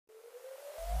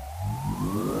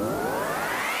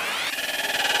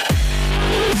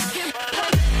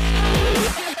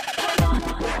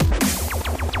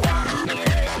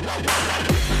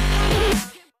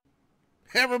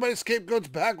Everybody, Scapegoat's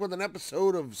back with an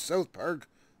episode of South Park,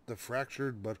 The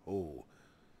Fractured Butthole.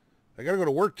 I gotta go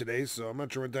to work today, so I'm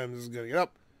not sure what time this is gonna get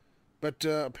up. But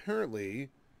apparently,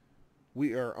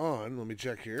 we are on, let me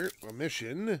check here, a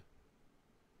mission.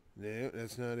 No,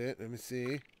 that's not it. Let me see.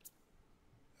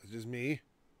 That's just me.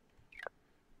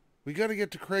 We gotta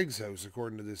get to Craig's house,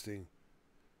 according to this thing.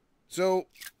 So,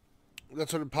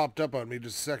 that's what it popped up on me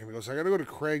just a second ago. So I gotta go to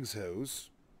Craig's house,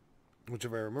 which,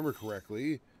 if I remember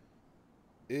correctly,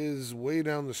 is way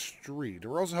down the street.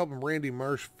 And we're also helping Randy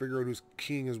Marsh figure out who's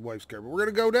keying his wife's car. But we're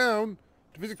going to go down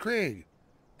to visit Craig.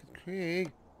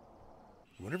 Craig.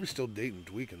 I wonder if he's still dating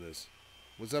Tweaking this.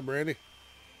 What's up, Randy?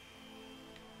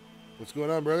 What's going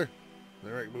on, brother?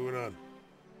 All right, moving on.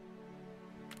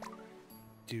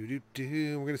 We're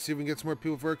going to see if we can get some more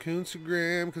people for our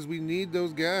Coonstagram, because we need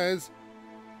those guys.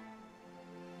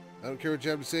 I don't care what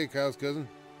you have to say, Kyle's cousin.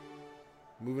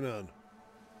 Moving on.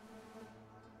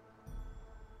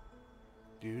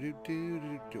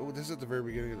 Oh, this is at the very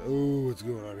beginning. Oh, what's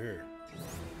going on here?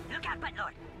 Look out,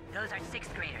 Buttlord. Those are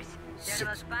 6th graders. They're the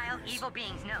most vile, evil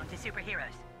beings known to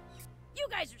superheroes. You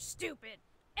guys are stupid.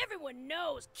 Everyone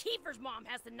knows Kiefer's mom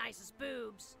has the nicest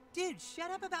boobs. Dude, shut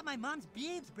up about my mom's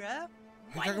boobs, bro.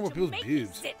 Why talking about people's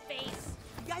boobs? Sit face.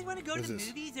 You guys want to go to the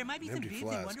movies? There might be some boobs in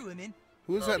Wonder Woman.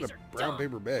 Who is that in a brown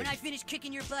paper bag? When I finish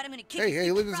kicking your butt, I'm gonna kick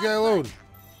Hey, leave this guy alone.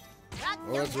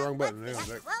 Oh, that's the wrong button.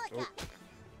 Oh.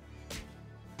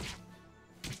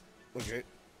 Okay.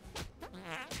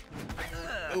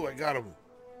 Oh, I got him.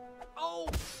 Oh,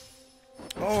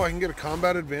 I can get a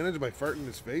combat advantage by farting in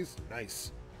his face?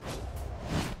 Nice.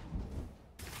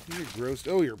 You're gross.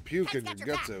 Oh, you're puking your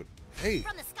guts out. Hey.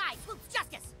 From the sky swoops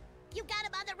justice. You got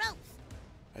him on the ropes.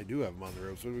 I do have him on the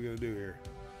ropes. What are we going to do here?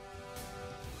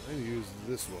 I'm going to use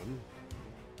this one.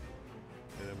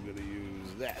 And I'm going to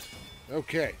use that.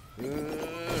 Okay.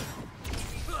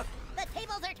 The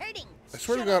tables are turning. I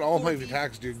swear to God, all my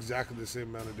attacks do exactly the same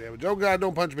amount of damage. Oh God,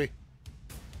 don't punch me.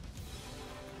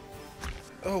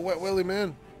 Oh, Wet Willy,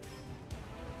 man.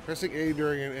 Pressing A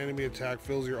during an enemy attack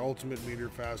fills your ultimate meter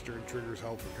faster and triggers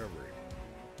health recovery.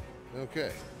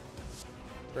 Okay.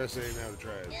 Press A now to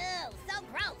try it. Ew, so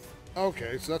gross.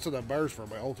 Okay, so that's what that bar's for,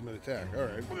 my ultimate attack.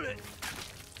 Alright.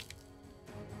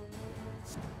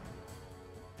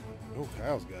 Oh,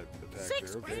 Kyle's got attack there.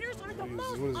 Sixth Okay. graders are the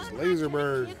most What is this? Laser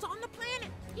bird. kids on the planet.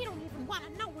 You don't even want to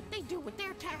know what they do with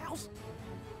their towels.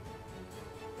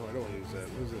 Oh, I don't want to use that.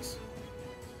 What is this?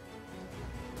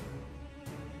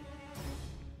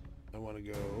 I want to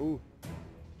go...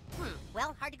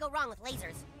 Well, hard to go wrong with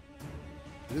lasers.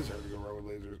 It is hard to go wrong with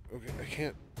lasers. Okay,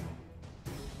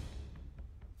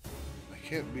 I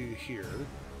can't be here.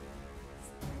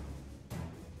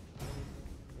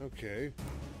 Okay.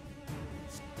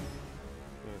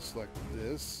 I'm gonna select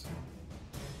this.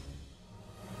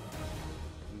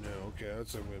 No, okay,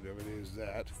 that's what I'm gonna do. I'm gonna use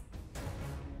that.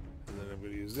 And then I'm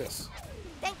gonna use this.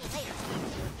 Thank you, later.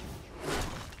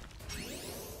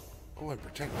 Oh, I'm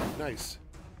protected. Nice.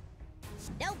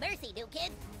 No mercy, new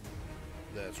kid.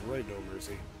 That's right, no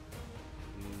mercy.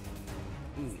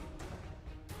 I'm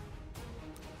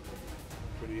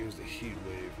gonna use the heat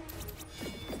wave.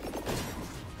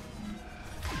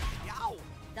 yow!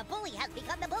 The bully has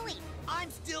become the bully. I'm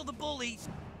still the bully.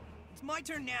 It's my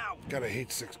turn now. God, I hate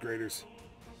 6th graders.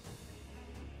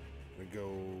 I'm gonna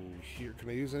go here. Can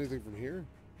I use anything from here?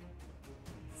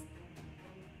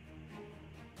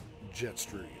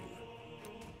 Jetstream.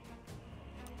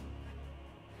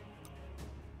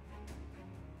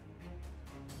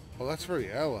 Oh, that's for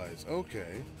the allies.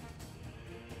 Okay.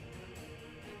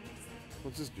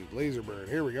 What's this do? Laser burn.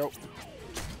 Here we go.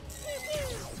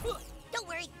 Don't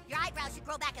worry, your eyebrows should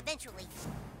grow back eventually.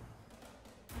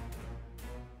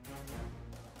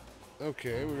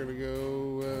 Okay, we're gonna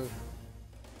go.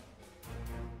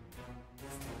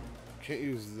 Can't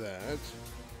use that.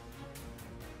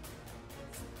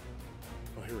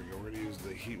 Oh, here we go. We're gonna use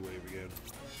the heat wave again.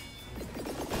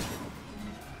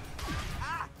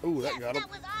 Oh, that got him.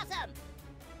 That was awesome.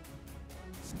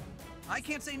 I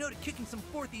can't say no to kicking some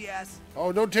fourthy ass.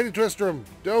 Oh, don't titty twister him.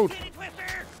 Don't. Titty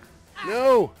twister!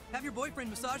 No. Have your boyfriend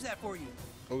massage that for you.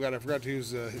 Oh God, I forgot to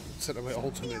use set up my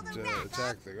ultimate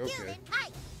attack thing. Okay. Human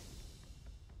kite.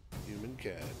 Human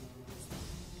cat.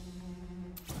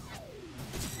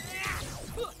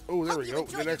 Oh, there Hope we you go.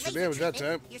 enjoyed Get your extra laser damage that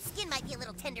treatment. time. Your skin might be a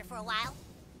little tender for a while.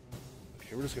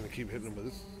 Okay, we're just gonna keep hitting him with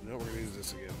this. No, we're gonna use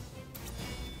this again.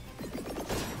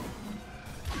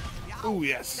 Oh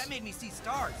yes. That made me see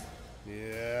stars.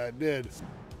 Yeah, it did.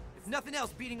 If nothing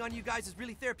else, beating on you guys is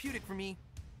really therapeutic for me.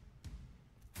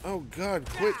 Oh God,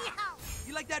 quit.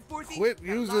 You like that, Forthy? Quit Got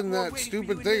a lot using more that waiting for stupid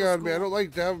you in thing middle on me. I school. don't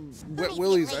like to have wet see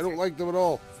willies. it I don't like them at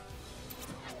all.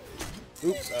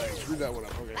 Oops, I screwed that one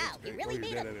up. Okay, Wow, okay. you really you're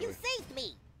made dead him. anyway. You saved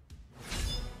me.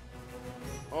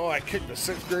 Oh, I kicked a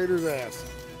 6th grader's ass.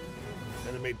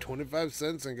 And it made 25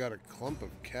 cents and got a clump of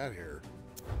cat hair.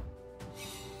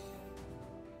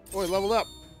 Oh, I leveled up.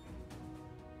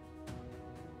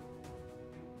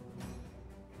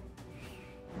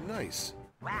 Nice.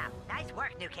 Wow, nice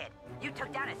work, new kid. You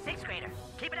took down a 6th grader.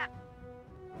 Keep it up.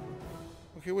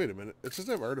 Okay, wait a minute. It says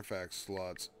I have artifact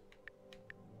slots.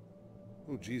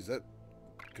 Oh, geez, that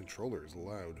controller is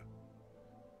loud.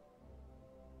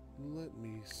 Let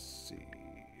me see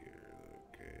here.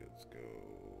 Okay, let's go.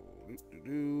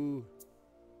 Doo-doo-doo.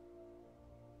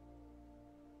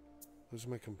 Those are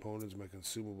my components, my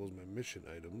consumables, my mission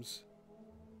items.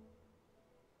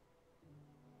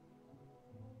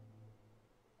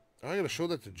 I gotta show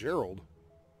that to Gerald.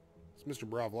 It's Mr.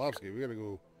 Bravlovsky. We gotta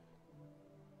go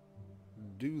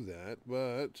do that,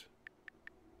 but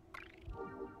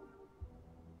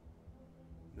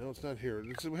no, it's not here.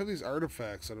 We have these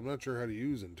artifacts that I'm not sure how to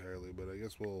use entirely, but I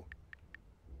guess we'll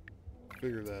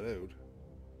figure that out.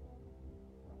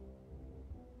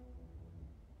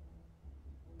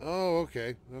 Oh,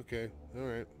 okay. Okay.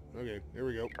 Alright. Okay. Here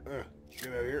we go. Get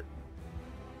out of here.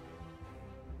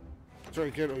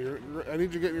 Sorry, kid. Oh, I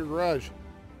need you to get in your garage.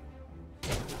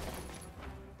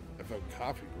 I found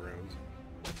coffee grounds.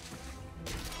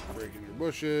 Breaking your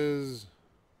bushes.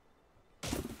 Oh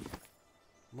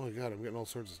my god, I'm getting all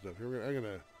sorts of stuff. Here, I'm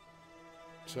gonna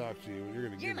talk to you, and you're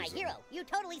gonna You're give me my something. hero. You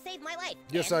totally saved my life.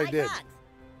 Yes, and I my did. dogs.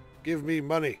 Give me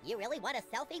money. You really want a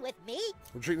selfie with me?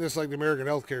 We're treating this like the American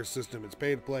healthcare system. It's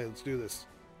pay to play. Let's do this.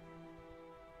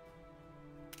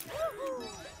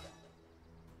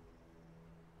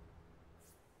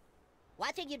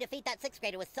 Watching you defeat that 6th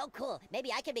grader was so cool.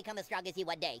 Maybe I can become as strong as you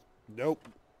one day. Nope.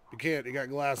 You can't. You got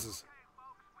glasses.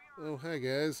 Oh, hi,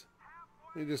 guys.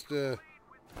 Let me just, go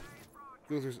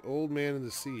through this Old Man in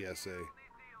the Sea essay.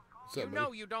 What's up, You know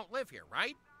buddy? you don't live here,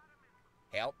 right?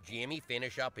 Help Jimmy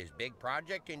finish up his big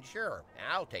project, and sure,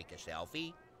 I'll take a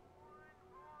selfie.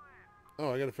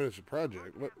 Oh, I gotta finish the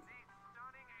project. What?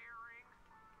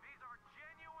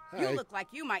 Hi. You look like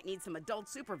you might need some adult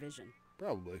supervision.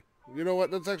 Probably. You know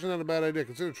what? That's actually not a bad idea.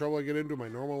 Considering the trouble I get into in my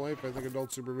normal life, I think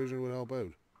adult supervision would help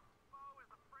out.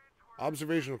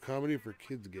 Observational comedy for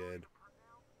kids guide.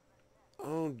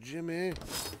 Oh, Jimmy.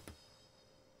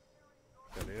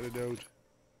 Got an antidote.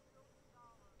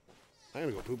 I'm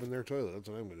gonna go poop in their toilet. That's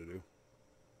what I'm gonna do.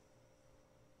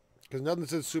 Because nothing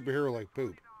says superhero like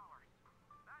poop.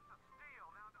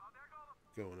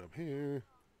 Going up here.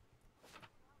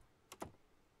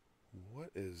 What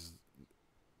is...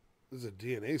 This is a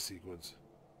DNA sequence.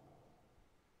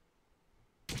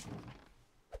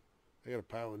 I got a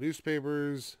pile of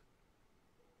newspapers.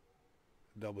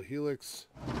 Double helix.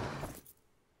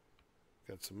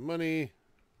 Got some money.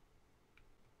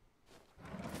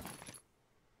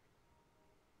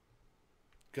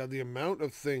 God, the amount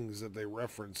of things that they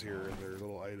reference here in their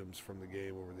little items from the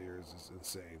game over the years is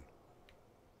insane.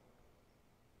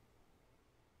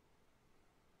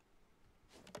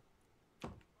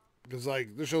 Because,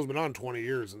 like, this show's been on 20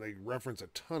 years, and they reference a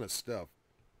ton of stuff.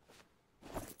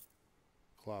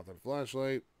 Cloth and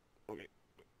flashlight. Okay.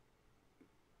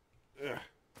 Ugh.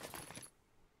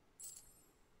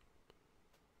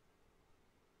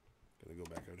 Gonna go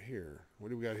back out here. What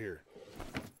do we got here?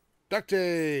 Duct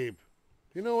tape!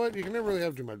 You know what? You can never really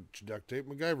have too much duct tape.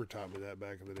 MacGyver taught me that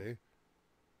back in the day.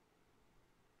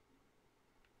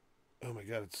 Oh my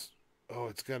god, it's... Oh,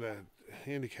 it's got a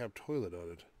handicapped toilet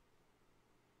on it.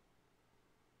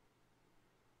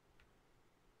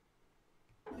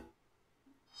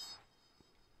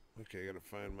 Okay, I gotta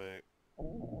find my...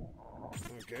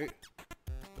 Okay.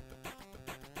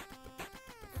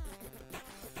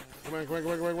 Come on, come on,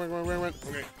 come on, come on, come on, come on,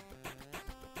 come on. Okay.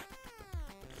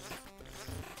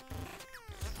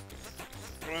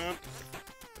 Come on.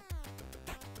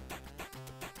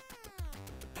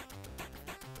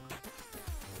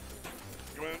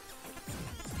 Come on.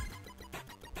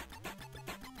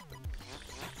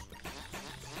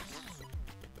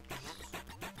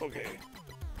 Okay.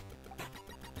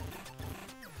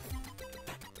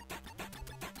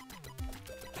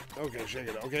 Okay, shake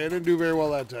it. Okay, I didn't do very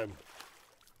well that time.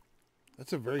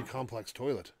 That's a very complex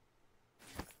toilet.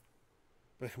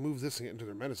 But I can move this and get into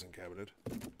their medicine cabinet.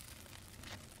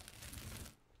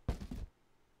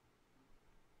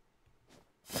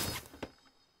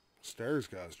 Stars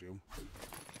costume.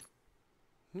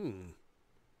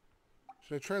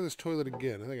 Should I try this toilet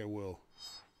again? I think I will.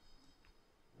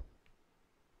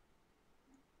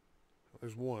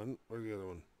 There's one. Where's the other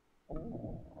one?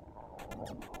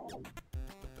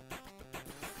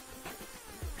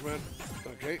 Come on.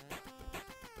 Okay.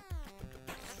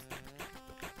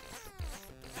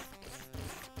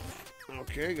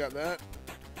 Okay, got that.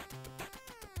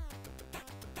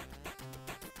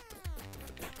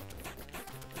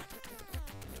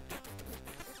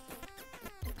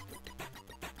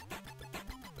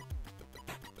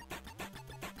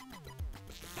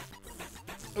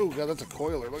 Oh, God, that's a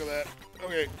coiler. Look at that.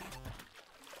 Okay.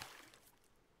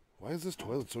 Why is this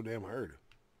toilet so damn hard?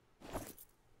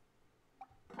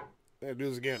 I gotta do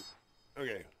this again.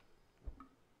 Okay.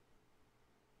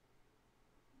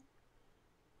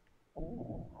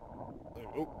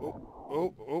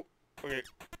 Oh. Okay.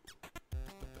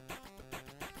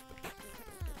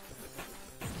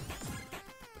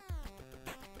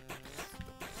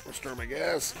 Restore my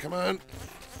gas. Come on.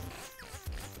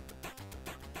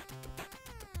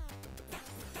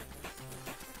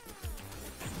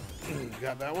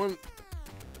 Got that one.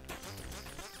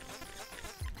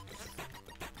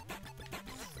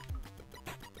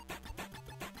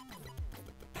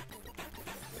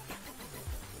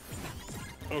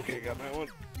 Okay, got that one.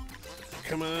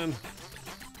 Come on.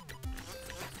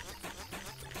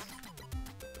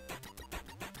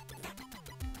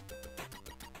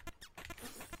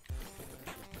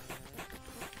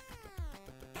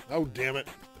 Oh, damn it.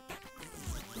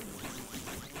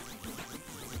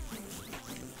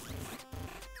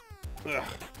 Ugh.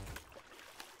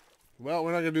 Well,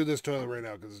 we're not going to do this toilet right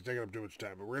now because it's taking up too much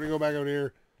time. But we're going to go back out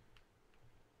here.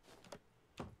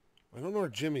 I don't know where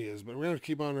Jimmy is, but we're going to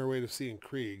keep on our way to seeing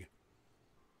Krieg.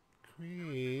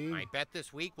 Krieg. I bet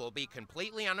this week will be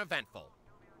completely uneventful.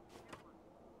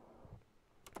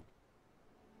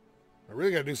 I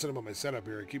really got to do something about my setup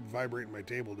here. I keep vibrating my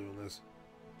table doing this.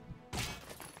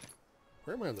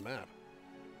 Where am I on the map?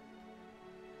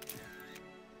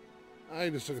 I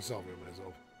just took a selfie of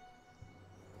myself.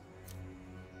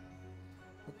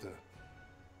 What the?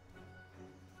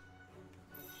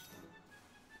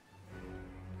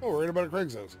 Oh, we're right about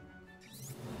Craig's house.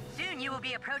 Soon you will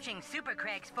be approaching Super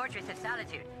Craig's Fortress of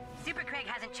Solitude. Super Craig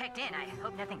hasn't checked in. I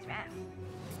hope nothing's wrong.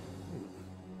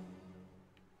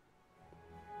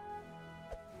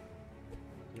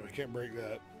 No, I can't break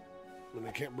that. And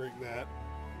I can't break that.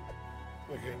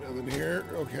 Okay, nothing here.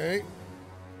 Okay.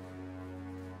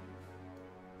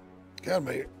 God,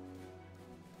 mate.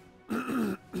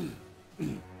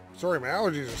 Sorry, my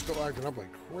allergies are still acting up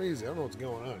like crazy. I don't know what's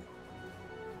going on.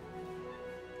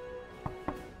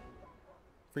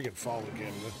 Freaking fall in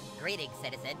Canada. Greetings,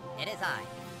 citizen. It is I,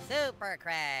 Super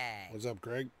Craig. What's up,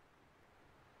 Craig?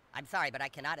 I'm sorry, but I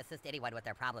cannot assist anyone with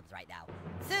their problems right now.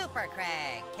 Super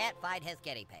Craig can't find his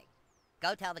guinea pig.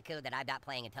 Go tell the coon that I'm not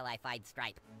playing until I find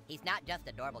Stripe. He's not just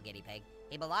a normal guinea pig.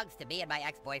 He belongs to me and my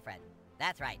ex-boyfriend.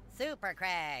 That's right, Super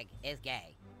Craig is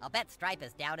gay. I'll bet Stripe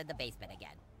is down in the basement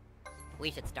again.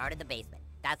 We should start in the basement.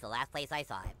 That's the last place I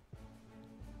saw him.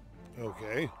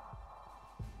 Okay.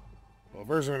 Well,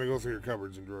 first I'm going to go through your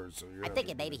cupboards and drawers. So you're I'm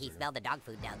thinking maybe he smelled the dog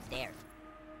food downstairs.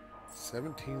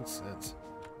 17 cents.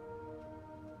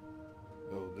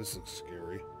 Oh, this looks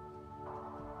scary.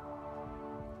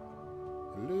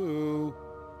 Hello?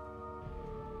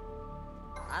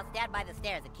 I'll stand by the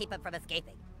stairs and keep him from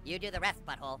escaping. You do the rest,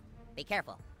 butthole. Be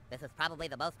careful. This is probably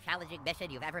the most challenging mission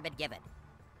you've ever been given.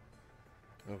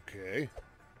 Okay.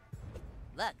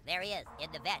 Look, there he is,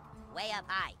 in the vent, way up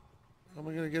high. How am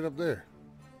I going to get up there?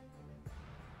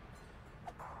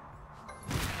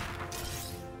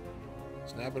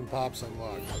 Snap and pops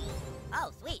unlocked.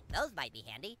 Oh, sweet. Those might be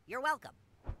handy. You're welcome.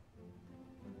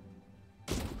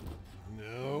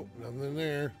 No, nothing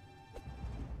there.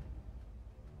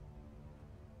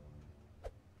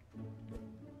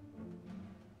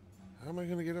 How am I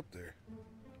going to get up there?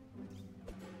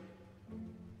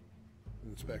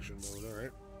 Inspection mode,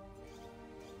 alright.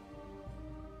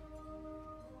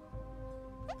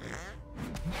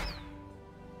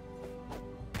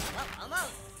 Well,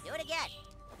 almost. Do it again.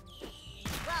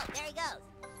 Whoa, there he goes.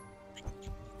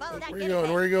 Follow that Where are you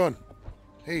going? Where are you going?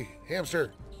 Hey,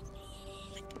 hamster.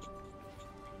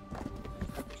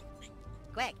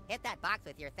 Quick, hit that box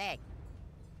with your thing.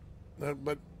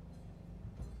 But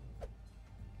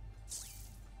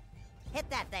Hit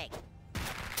that thing.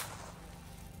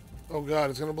 oh god,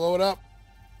 it's gonna blow it up.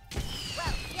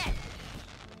 Well, shit.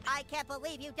 I can't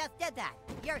believe you just did that.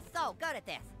 You're so good at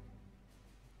this.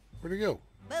 Where'd he go?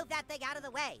 Move that thing out of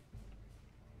the way.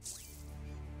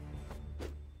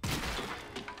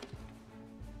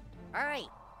 Hurry.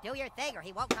 Do your thing or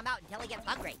he won't come out until he gets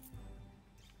hungry.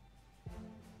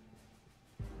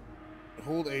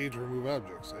 Hold A to remove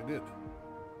objects. I did.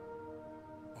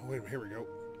 Oh wait a minute, here we go.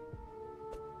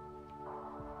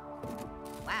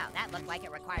 Wow, that looked like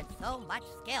it required so much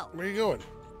skill. Where are you going?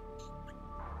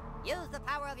 Use the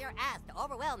power of your ass to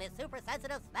overwhelm his super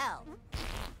sensitive smell.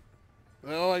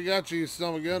 Oh, I got you, you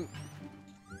son of a gun.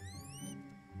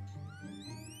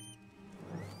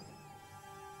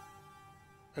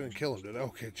 I didn't kill him, did I?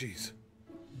 Okay, jeez.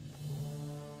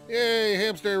 Yay,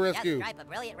 hamster rescue. Yes, Stripe, a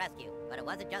brilliant rescue. But it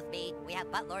wasn't just me. We have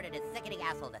Buttlord and his sickening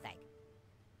asshole to thank.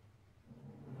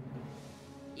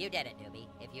 You did it, newbie.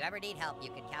 If you ever need help, you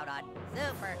can count on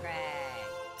Super Craig.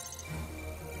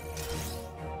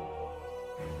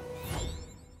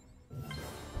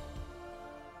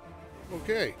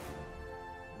 Okay.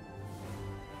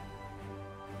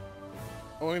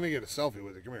 Oh, I'm gonna get a selfie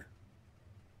with it. Come here.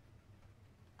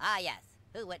 Ah, yes.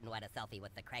 Who wouldn't want a selfie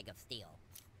with the Craig of Steel?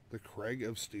 The Craig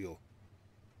of Steel.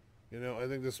 You know, I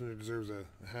think this one deserves a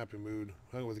happy mood.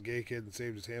 Hung with a gay kid and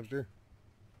saved his hamster.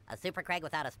 A Super Craig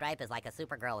without a stripe is like a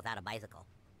super girl without a bicycle.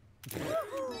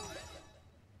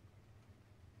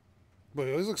 But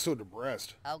he always looks so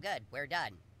depressed. Oh, good. We're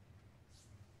done.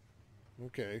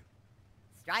 Okay.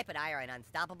 Stripe and I are an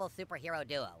unstoppable superhero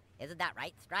duo. Isn't that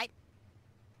right, Stripe?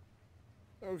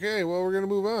 Okay, well, we're gonna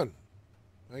move on.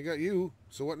 I got you,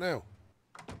 so what now?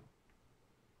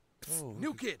 Oh,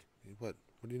 New kid. What?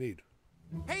 What do you need?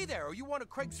 Hey there, are you one of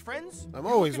Craig's friends? I'm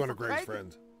You always looking one of for Greg's Craig?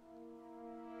 friends.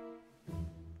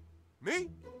 Me?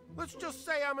 Let's just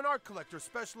say I'm an art collector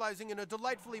specializing in a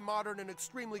delightfully modern and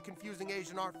extremely confusing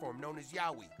Asian art form known as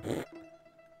yaoi.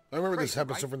 I remember this Crazy,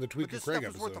 episode right? from the Tweak But and this Craig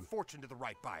stuff is worth a episode. fortune to the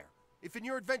right buyer. If in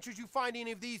your adventures you find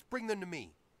any of these, bring them to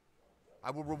me.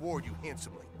 I will reward you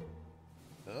handsomely.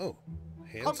 Oh,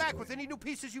 handsomely. Come back with any new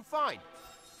pieces you find.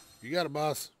 You got it,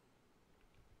 boss.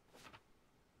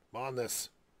 I'm on this.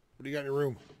 What do you got in your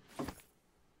room?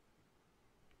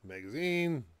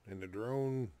 Magazine and a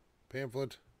drone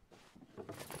pamphlet.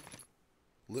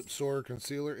 Lip sore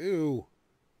concealer. Ew.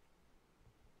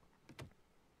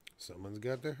 Someone's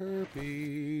got the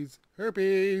herpes.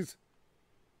 Herpes.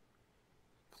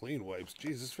 Clean wipes.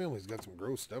 Jeez, this family's got some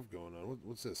gross stuff going on.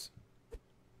 What's this?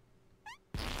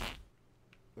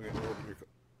 Okay, open your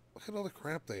look at all the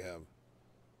crap they have.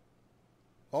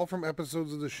 All from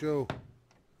episodes of the show.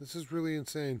 This is really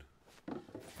insane.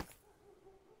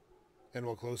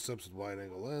 Animal close-ups with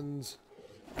wide-angle lens.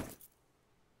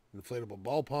 Inflatable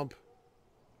ball pump.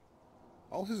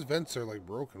 All his vents are like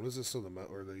broken. Was this so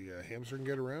the hamster can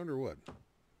get around or what?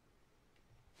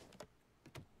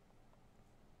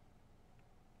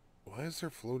 Why is there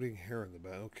floating hair in the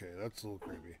back? Okay, that's a little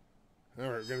creepy.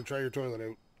 Alright, we're gonna try your toilet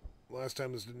out. Last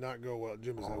time this did not go well at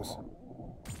Jim's house.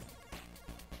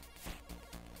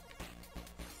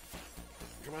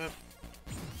 Come on.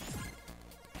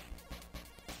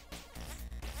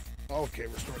 Okay,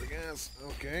 restore the gas.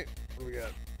 Okay, what do we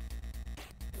got?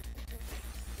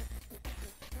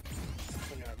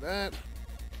 We got that.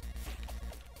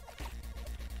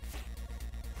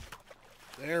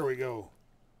 There we go.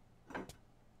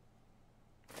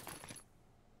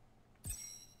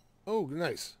 Oh,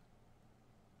 nice.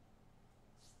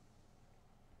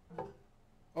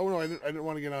 Oh no, I didn't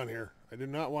want to get on here. I did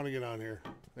not want to get on here.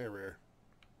 There we are.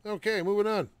 Okay, moving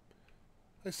on.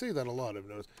 I say that a lot, I've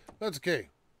noticed. That's okay.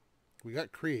 We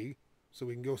got Krieg, so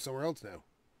we can go somewhere else now.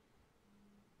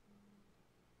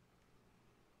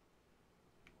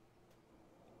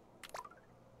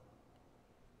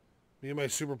 Me and my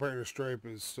super partner Stripe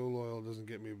is so loyal, it doesn't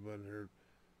get me butthurt.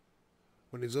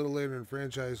 When he's a little later in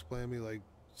franchise, playing me like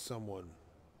someone.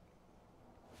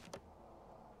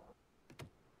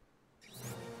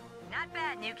 Not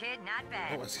bad, new kid, not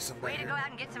bad. Oh, I see something Way back to here. go out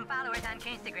and get some followers on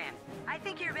Coonstagram. I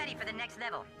think you're ready for the next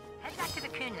level. Head back to the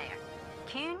Coon lair.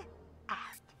 Coon out.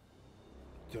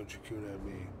 Don't you coon at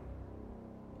me.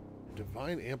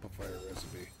 Divine amplifier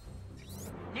recipe.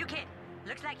 New kid,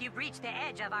 looks like you've reached the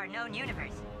edge of our known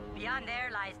universe. Beyond there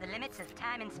lies the limits of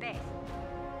time and space.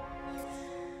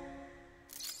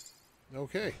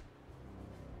 Okay.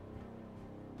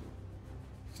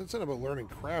 Said something about learning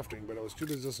crafting, but I was too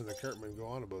busy listening to Cartman go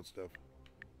on about stuff.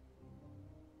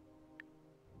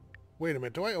 Wait a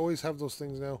minute, do I always have those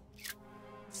things now?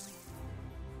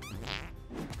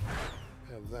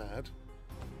 Have that.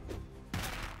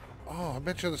 Oh, I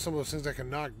bet you there's some of those things I can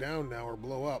knock down now or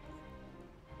blow up.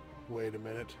 Wait a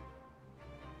minute.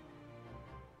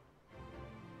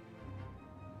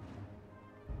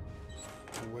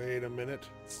 Wait a minute.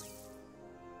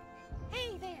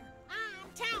 Hey there, I'm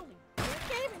Talon, your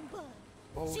gaming bud.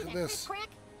 Oh, See look at that this. big crack?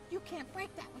 You can't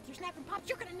break that with your snapping pops.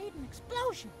 You're gonna need an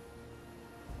explosion.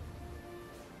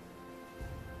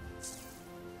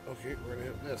 Okay, we're gonna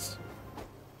hit this.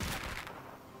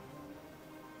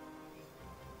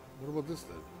 What about this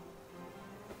then?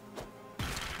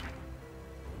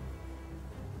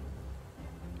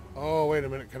 Oh, wait a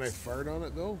minute. Can I fart on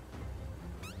it though?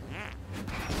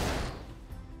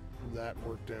 That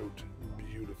worked out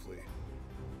beautifully.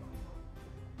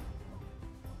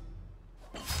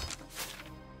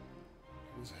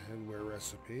 This headwear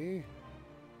recipe.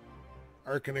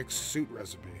 Arcanix suit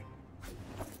recipe.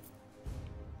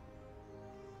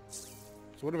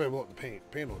 So what if I blow up the paint?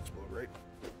 Paint will explode, right?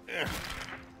 Yeah.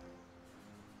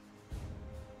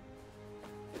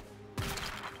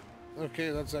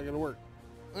 Okay, that's not gonna work.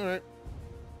 Alright.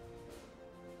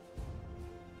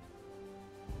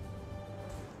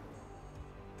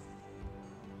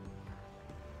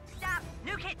 Stop!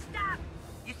 New kid, stop!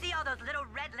 You see all those little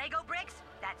red Lego bricks?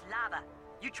 That's lava.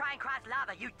 You try and cross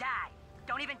lava, you die.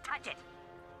 Don't even touch it.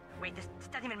 Wait, this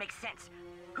doesn't even make sense.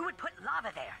 Who would put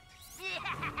lava there?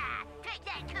 Take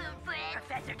that, Coon friend.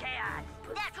 Professor Chaos.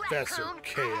 That's right, Professor Coon. I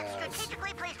Chaos. have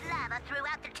strategically placed lava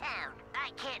throughout the town. I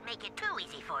can't make it too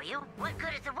easy for you. What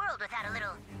good is the world without a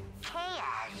little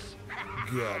chaos?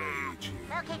 God, I hate you.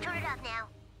 Okay, turn it off now.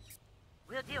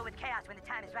 We'll deal with chaos when the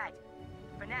time is right.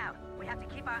 For now, we have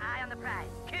to keep our eye on the prize.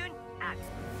 Coon, out.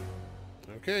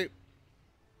 Okay.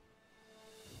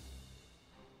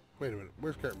 Wait a minute.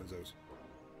 Where's Cartman's house?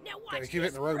 Now watch Gotta keep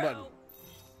this, hitting the wrong bro. button.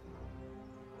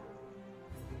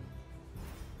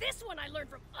 This one I learned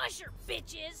from Usher,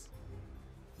 bitches.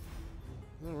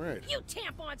 All right. You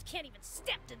tampons can't even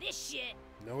step to this shit.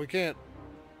 No, we can't.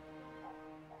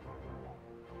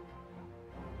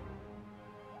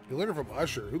 You learn it from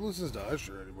Usher. Who listens to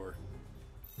Usher anymore?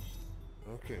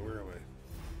 Okay, where am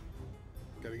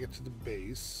I? Gotta get to the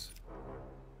base.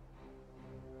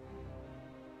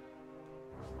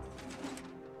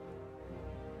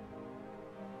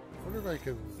 I wonder if I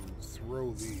can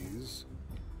throw these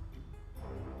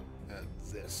at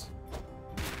this.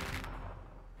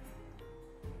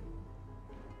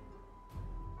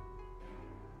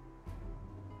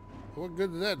 What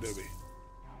good did that do me?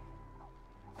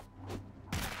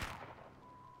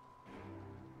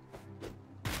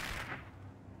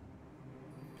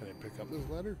 Can I pick up this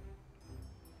ladder?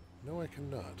 No, I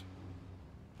cannot.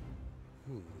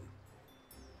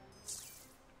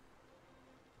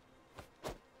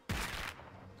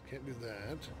 Can't do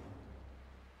that.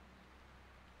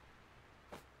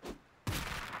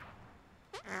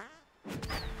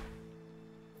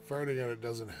 Farting on it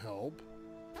doesn't help.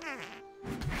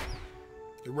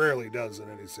 It rarely does in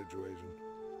any situation.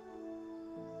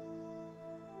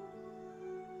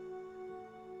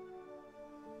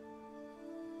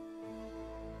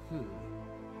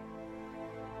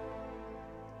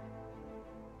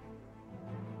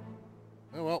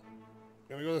 Oh well.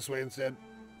 Gonna go this way instead.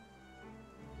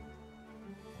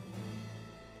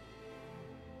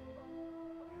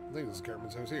 I think this is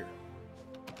Cartman's house here.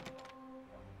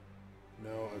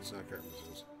 No, it's not Cartman's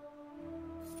house.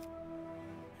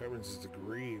 Cartman's is the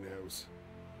greenhouse.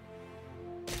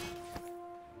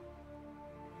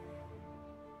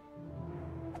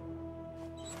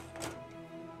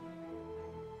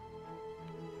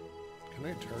 Can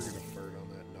I target a fart on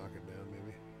that and knock it down,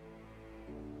 maybe?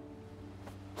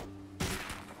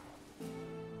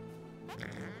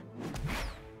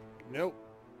 Nope.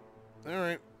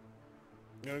 Alright.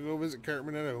 Gotta go visit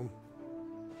Cartman at home.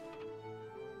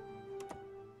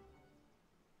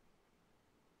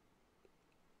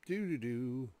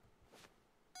 Do-do-do.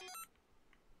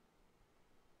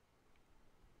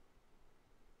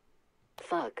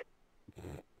 Fuck.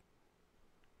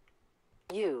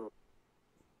 You.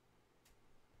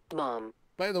 Mom.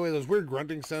 By the way, those weird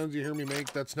grunting sounds you hear me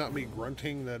make, that's not me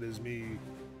grunting, that is me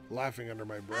laughing under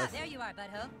my breath. Ah, there you are,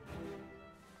 butthole.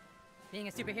 Being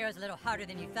a superhero is a little harder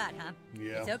than you thought, huh?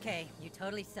 Yeah. It's okay. You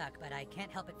totally suck, but I can't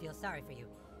help but feel sorry for you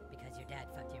because your dad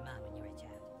fucked your mom when you were a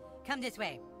child. Come this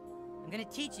way. I'm gonna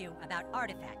teach you about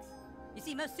artifacts. You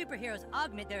see, most superheroes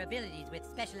augment their abilities with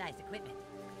specialized equipment.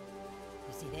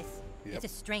 You see this? Yep. It's a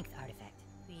strength artifact.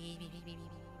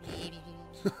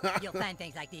 You'll find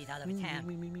things like these all over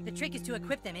town. The trick is to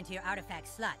equip them into your artifact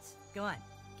slots. Go on,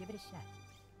 give it a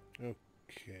shot.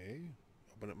 Okay.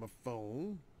 Open up my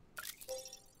phone.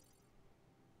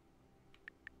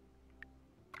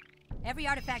 Every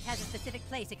artifact has a specific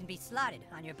place it can be slotted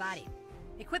on your body.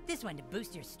 Equip this one to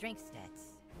boost your strength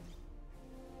stats.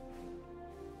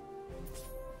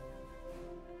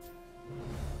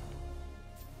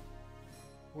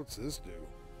 What's this do?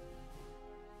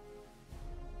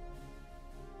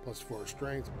 +4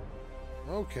 strength.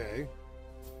 Okay.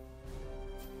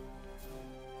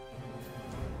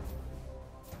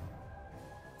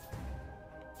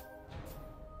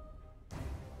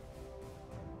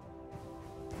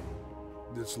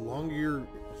 This longer,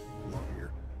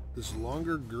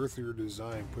 girthier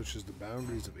design pushes the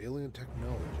boundaries of alien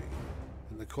technology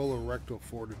and the colorectal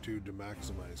fortitude to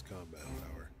maximize combat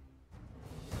power.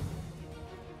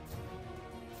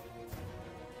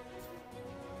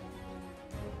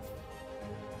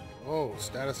 Oh,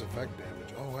 status effect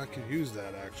damage. Oh, I could use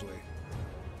that actually.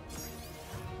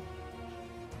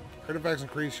 Artifacts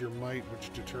increase your might,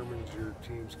 which determines your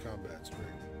team's combat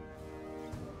strength.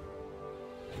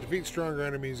 To defeat stronger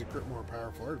enemies, equip more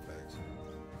powerful artifacts.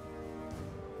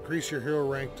 Increase your hero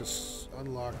rank to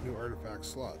unlock new artifact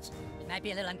slots. It might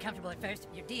be a little uncomfortable at first.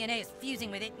 Your DNA is fusing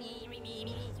with it.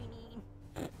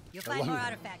 You'll find more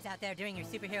artifacts out there during your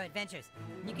superhero adventures.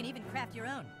 And you can even craft your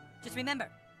own. Just remember,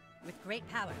 with great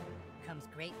power comes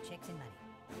great chicks and money.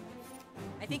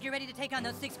 I think you're ready to take on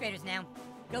those 6th graders now.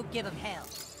 Go give them hell.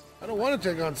 I don't want to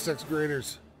take on 6th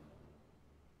graders.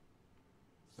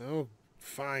 Oh,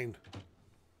 fine.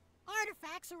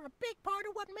 Artifacts are a big part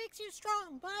of what makes you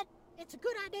strong, bud. It's a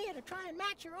good idea to try and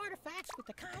match your artifacts with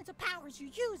the kinds of powers you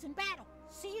use in battle.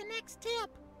 See you next tip.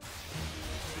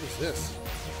 What is this?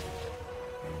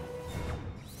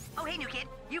 Oh, hey, new kid.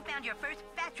 You found your first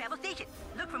fast travel station.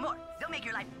 Look for more. They'll make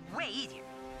your life way easier.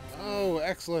 Oh,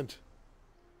 excellent.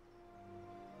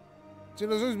 See,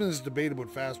 there's always been this debate about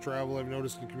fast travel. I've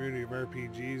noticed in the community of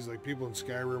RPGs, like people in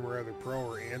Skyrim are either pro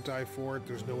or anti for it.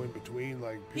 There's no in between.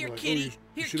 Like people Here, like, kitty. oh,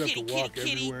 you should Here, have to walk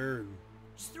kitty. everywhere. And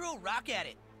Just throw a rock at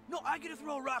it. No, I gotta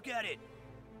throw a rock at it.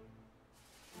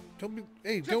 don't be,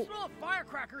 hey, Just don't. throw a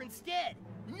firecracker instead.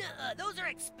 Nuh-uh, those are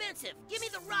expensive. Give me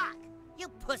the rock. You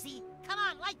pussy. Come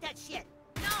on, light that shit.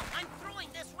 No, I'm throwing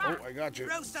this rock. Oh, I got you.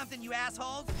 Throw something, you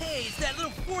assholes. Hey, it's that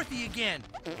little Fourthy again.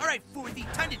 All right,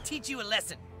 Fourthy, time to teach you a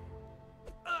lesson.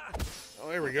 Oh,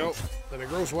 there we go. Then I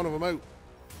gross one of them out.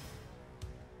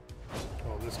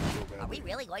 Oh, this can go bad. Are we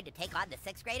really going to take on the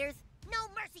 6th graders? No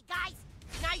mercy, guys.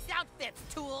 Nice outfits,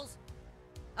 tools.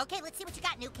 Okay, let's see what you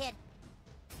got, new kid.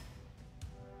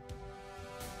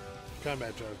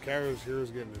 Combat challenge.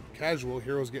 Casual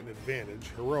heroes get an advantage.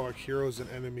 Heroic heroes and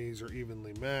enemies are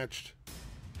evenly matched.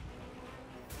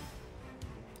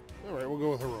 Alright, we'll go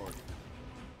with heroic.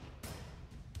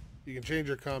 You can change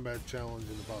your combat challenge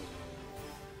into positive.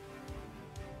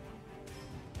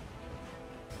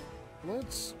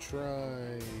 Let's try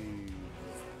that.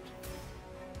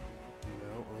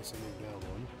 No, unless I move down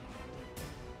one.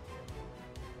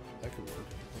 That could work.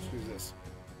 Let's use this.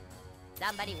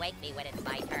 Somebody wake me when it's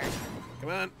my turn. Come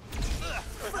on.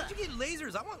 Where'd you get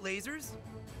lasers? I want lasers.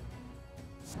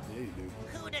 Yeah, you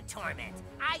do. Who to torment?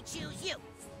 I choose you.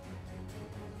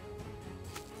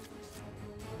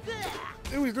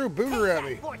 Dude, he threw a booger at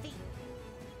me. Fourthy.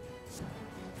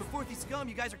 For Fourthy scum,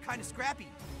 you guys are kind of scrappy.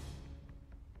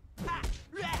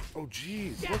 Oh,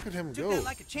 jeez. Look at him Do go. that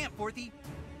like a champ, Fourthy.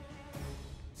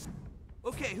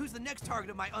 Okay, who's the next target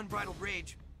of my unbridled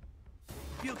rage?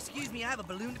 If you'll excuse me, I have a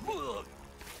balloon.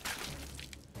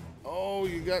 Oh,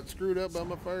 you got screwed up by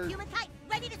my fire. Human type,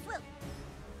 ready to swoop.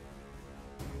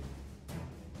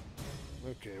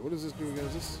 Okay, what does this do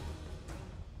against this?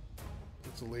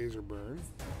 It's a laser burn.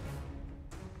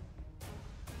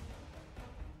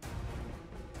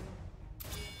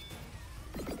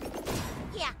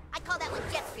 Yeah, I call that one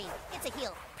jet stream. It's a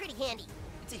heal, pretty handy.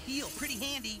 It's a heal, pretty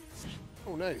handy.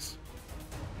 Oh, nice.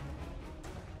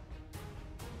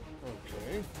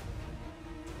 Okay.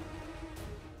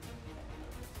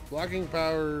 Blocking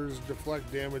powers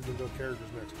deflect damage until character's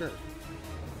next turn.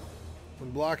 When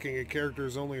blocking, a character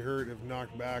is only hurt if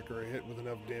knocked back or hit with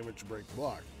enough damage to break the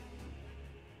block.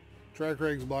 Try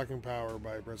Craig's blocking power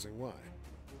by pressing Y.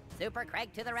 Super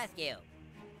Craig to the rescue.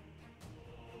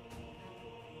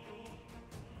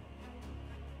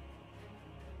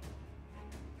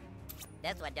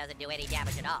 This one doesn't do any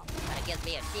damage at all, but it gives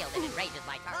me a shield and enrages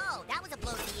my target. Oh, that was a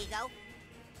blow to the ego.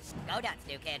 Go nuts,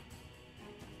 new kid.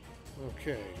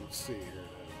 Okay, let's see here now.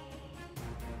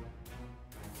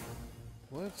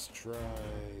 Let's try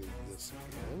this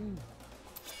again.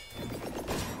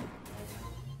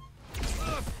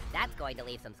 That's going to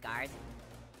leave some scars.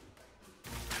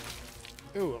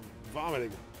 Ooh, I'm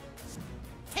vomiting.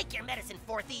 Take your medicine,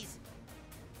 Fourthies.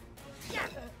 Yeah.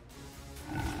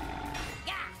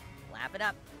 Yeah! Laugh it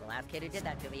up. The last kid who did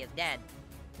that to me is dead.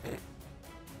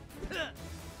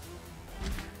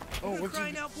 Oh, You're what's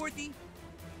crying out, Fourthy?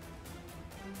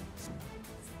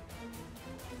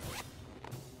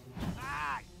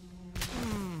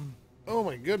 Oh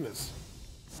my goodness.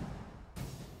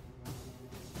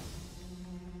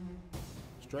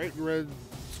 Striped red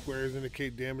squares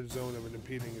indicate damage zone of an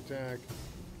impeding attack.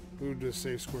 Move to a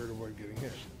safe square to avoid getting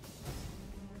hit.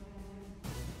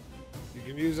 You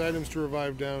can use items to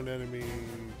revive downed enemy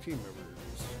team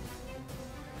members.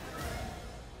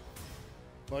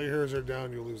 While your heroes are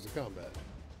down, you'll lose the combat.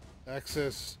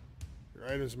 Access your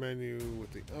items menu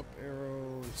with the up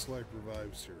arrow and select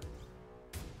revive serum.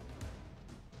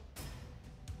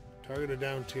 Target a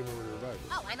down team member to revive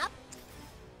them. Oh, I'm up.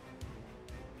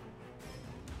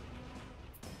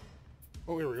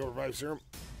 Oh, here we go, revive serum.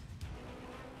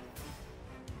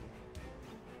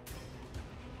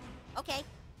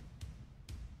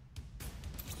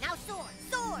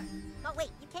 Oh, wait,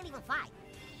 you can't even fly.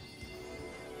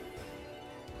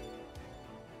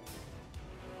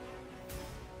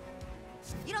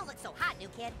 You don't look so hot, new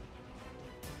kid.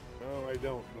 No, I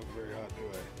don't look very hot, do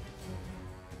I?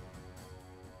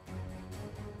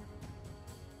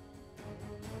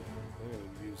 I'm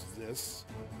gonna use this.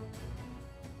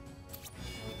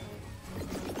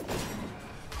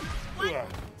 What? Ugh.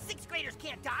 6th graders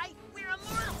can't die. We're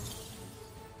immortal.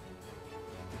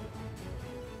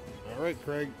 Alright,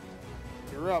 Craig.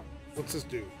 You're up. What's this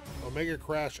do? Omega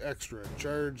Crash Extra.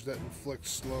 Charge that inflicts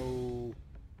slow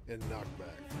and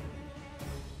knockback.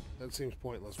 That seems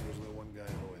pointless when there's only one guy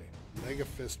in the way. Mega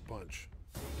Fist Punch.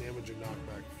 Damage and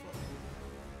knockback foe.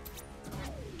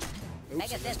 Oops,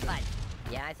 Mega Fist Punch.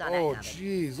 Yeah, I saw that oh, coming.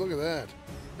 jeez. Look at that.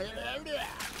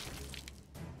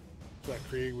 It's like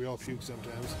Krieg. We all fuke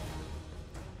sometimes.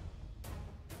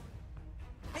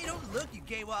 Hey, don't look, you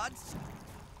gay wads.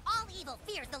 All evil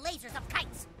fears the lasers of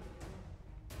kites.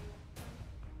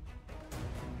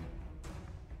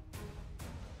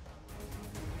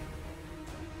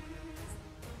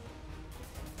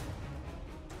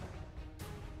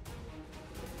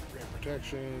 Grant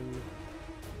protection.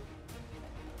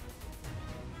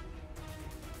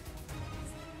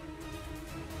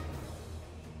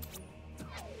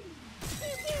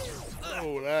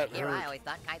 Oh, that Here, hurt. I always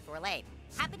thought kites were lame.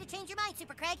 Happy to change your mind,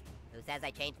 Super Craig. Who says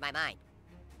I changed my mind?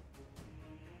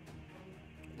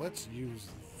 Let's use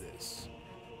this.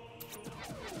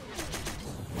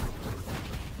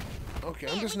 Okay,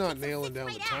 I'm just not nailing down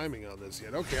the timing on this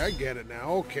yet. Okay, I get it now.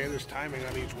 Okay, there's timing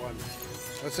on each one.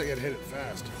 Let's say I hit it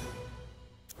fast.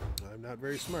 I'm not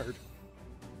very smart.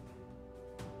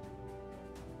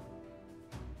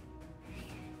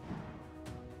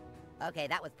 Okay,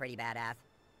 that was pretty badass.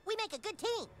 We make a good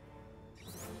team.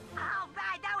 All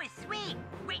right, that was sweet.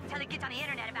 Wait until it gets on the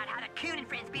internet about how the Coon and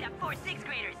friends beat up 4 6th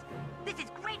graders. This is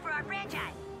great for our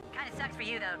franchise. Kind of sucks for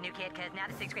you, though, new kid, because now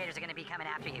the 6th graders are going to be coming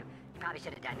after you. You probably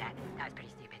should have done that. That was pretty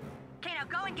stupid. Okay, now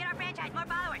go and get our franchise more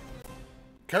followers.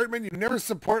 Cartman, you never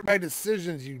support my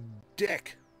decisions, you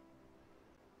dick.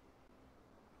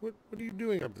 What are you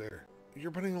doing up there?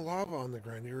 You're putting lava on the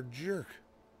ground. You're a jerk.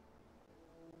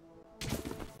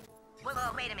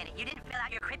 Whoa, wait a minute. You didn't fill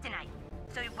out your kryptonite.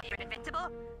 So what, you're invincible?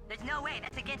 There's no way.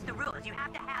 That's against the rules. You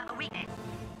have to have a weakness.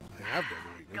 I have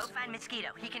that weakness. Go find Mosquito.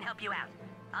 He can help you out.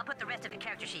 I'll put the rest of the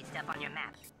character sheet stuff on your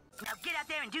map. Now get out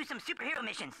there and do some superhero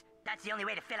missions. That's the only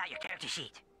way to fill out your character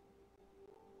sheet.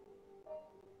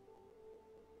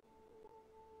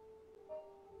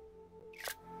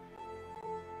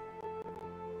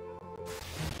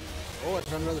 Oh, I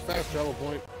found another fast travel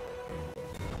point.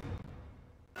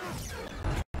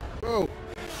 Whoa!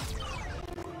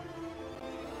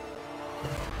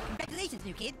 Congratulations,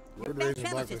 new kid. Your Road fast rage and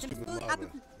travel black system is stupid fully lava.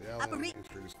 The outline operate.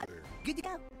 history is clear. Good to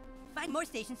go. Find more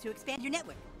stations to expand your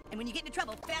network. And when you get into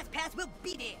trouble, FastPass will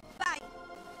be there. Bye.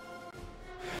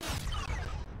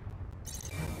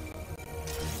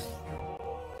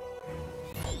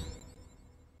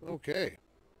 Okay.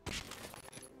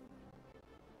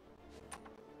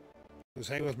 Just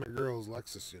hang with my girls,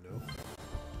 Lexus, you know.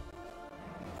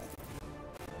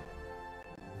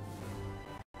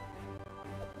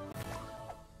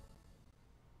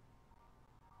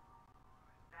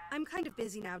 I'm kind of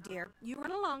busy now, dear. You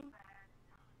run along.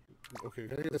 Okay,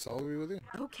 can I get this all with you?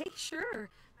 Okay, sure.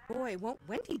 Boy, won't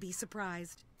Wendy be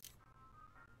surprised.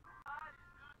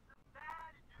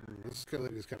 This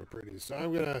lady is kind of pretty, so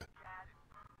I'm gonna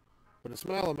put a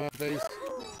smile on my face.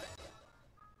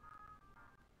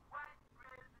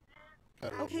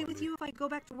 Okay with you if I go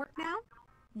back to work now?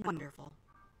 Wonderful.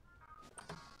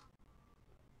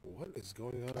 What is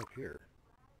going on up here?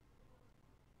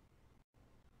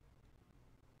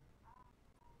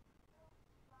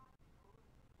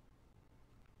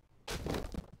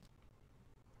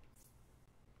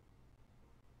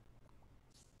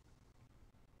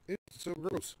 It's so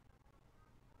gross.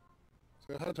 It's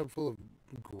like a hot tub full of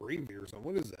gravy or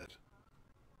something. What is that?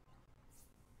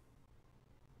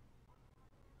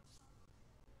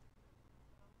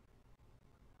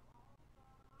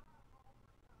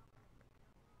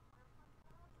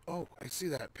 Oh, I see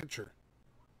that picture.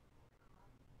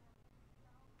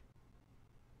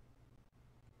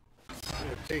 I'm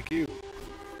gonna take you.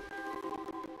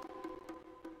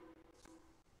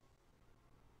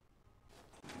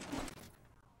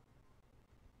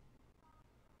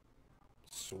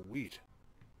 Sweet.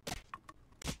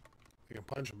 I can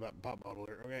punch a pop bottle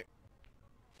here. Okay.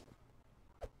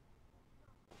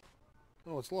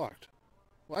 Oh, it's locked.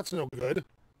 Well, that's no good.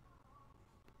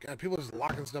 God, people just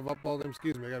locking stuff up all the time.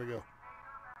 Excuse me, I gotta go.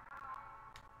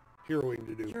 Heroing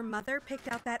to do. Your mother picked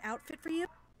out that outfit for you?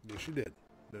 Yes, she did.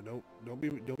 No, don't be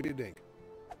a dink.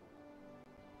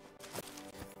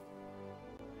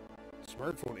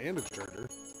 Smartphone and a charger.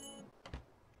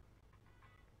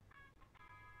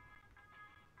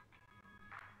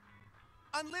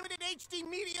 Unlimited HD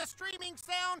media streaming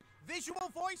sound,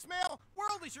 visual voicemail,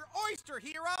 world is your oyster,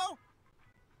 hero!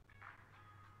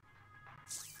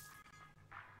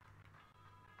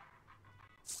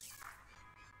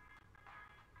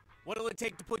 What'll it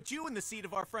take to put you in the seat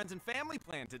of our friends and family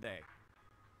plan today?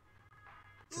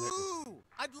 Ooh,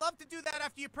 I'd love to do that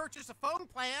after you purchase a phone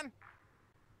plan.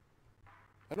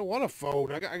 I don't want a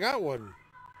phone. I got one.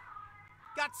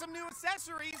 Got some new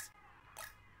accessories.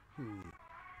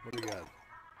 What do we got?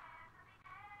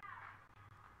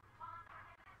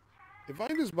 If I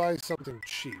just buy something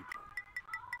cheap,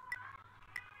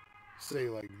 say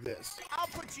like this. I'll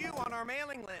put you on our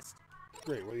mailing list.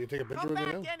 Great. Will you take a picture Come of me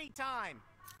back now? anytime.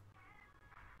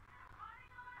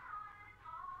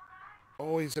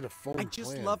 Oh, he's in a phone I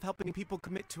just plan. love helping people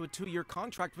commit to a 2-year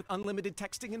contract with unlimited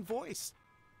texting and voice.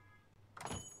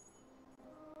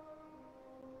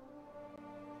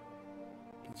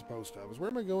 It's post office.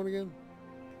 Where am I going again?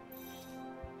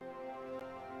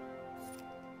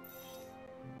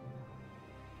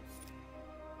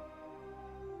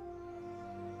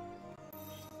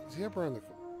 Is he up around the...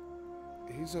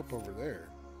 He's up over there.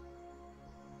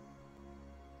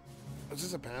 Is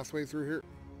this a pathway through here?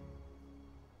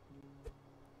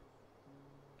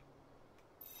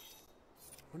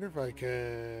 Wonder if I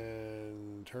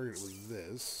can target it with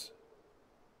this.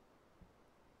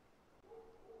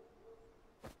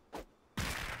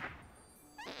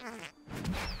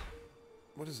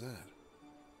 What is that?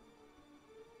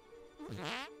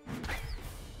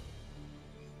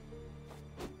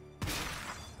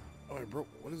 Oh, I broke.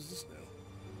 What is this now?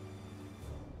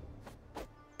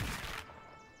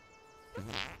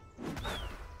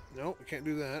 No, I can't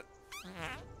do that.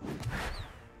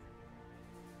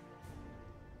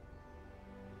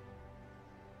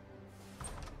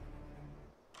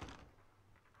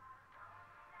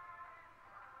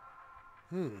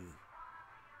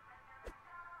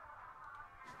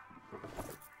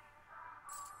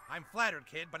 I'm flattered,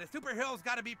 kid, but a superhero's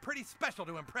gotta be pretty special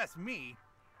to impress me.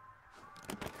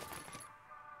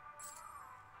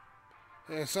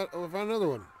 Hey, I found another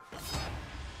one.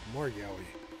 More Yowie.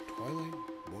 Twilight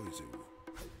Boyzu.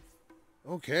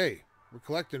 Okay. We're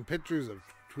collecting pictures of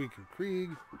Tweak and Krieg.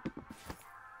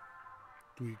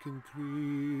 Tweak and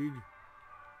Krieg.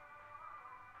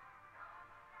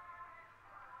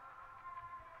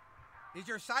 Is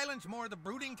your silence more the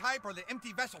brooding type or the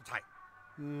empty vessel type?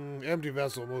 Empty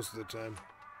vessel most of the time.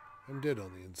 I'm dead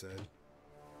on the inside.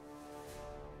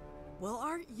 Well,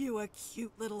 aren't you a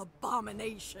cute little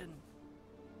abomination?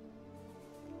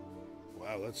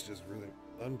 Wow, that's just really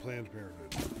unplanned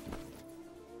parenthood.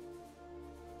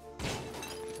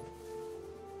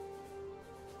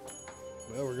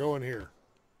 Well, we're going here.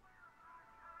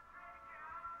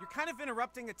 You're kind of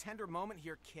interrupting a tender moment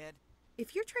here, kid.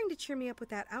 If you're trying to cheer me up with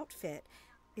that outfit,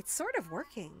 it's sort of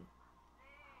working.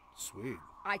 Sweet.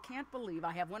 I can't believe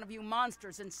I have one of you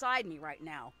monsters inside me right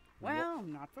now. Well,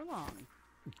 not for long.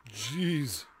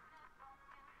 Jeez.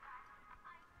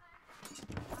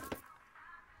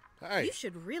 Hi. You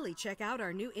should really check out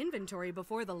our new inventory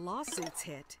before the lawsuits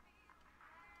hit.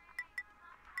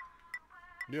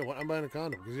 Yeah, well, I'm buying a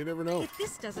condom, because you never know. If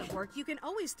this doesn't work, you can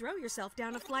always throw yourself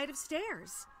down a flight of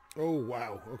stairs. Oh,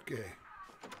 wow. Okay.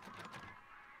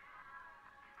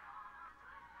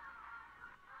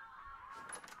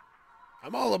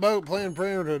 I'm all about Planned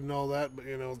Parenthood and all that, but,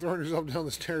 you know, throwing yourself down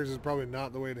the stairs is probably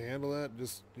not the way to handle that,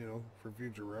 just, you know, for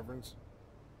future reference.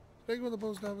 Did I go to the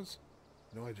post office?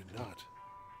 No, I did not.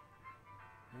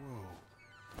 Whoa.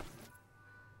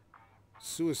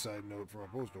 Suicide note from a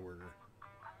postal worker.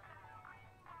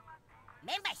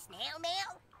 Remember snail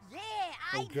mail? Yeah,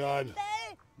 Oh, God.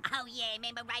 Oh, yeah,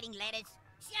 remember writing letters?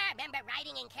 Sure, remember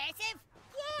writing in cursive?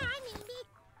 Yeah, I mean it.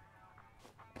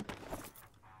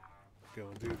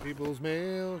 Going through people's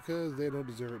mail because they don't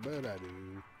deserve it, but I do.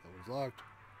 That one's locked.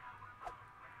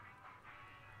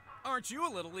 Aren't you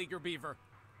a little eager beaver?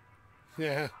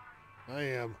 Yeah, I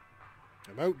am.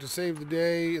 I'm out to save the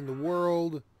day and the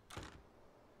world.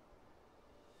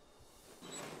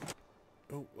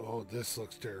 Oh, this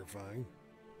looks terrifying.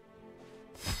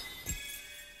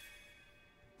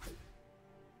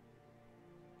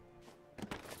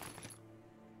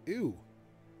 Ew.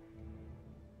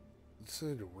 It's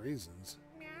said raisins.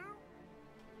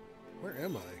 Where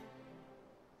am I?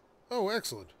 Oh,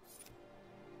 excellent.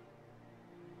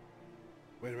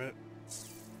 Wait a minute.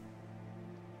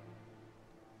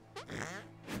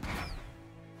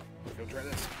 Go try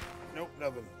this. Nope,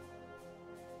 nothing.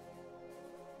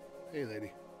 Hey,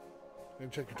 lady. Go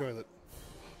check your toilet.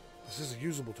 This is a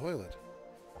usable toilet.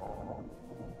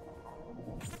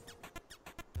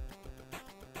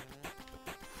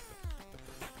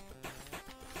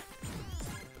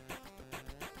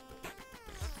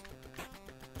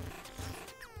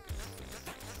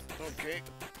 Okay,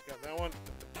 got that one.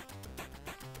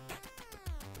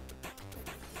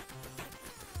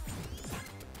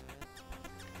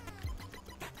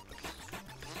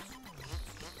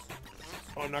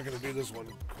 Oh, I'm not going to do this one.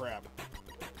 Crap.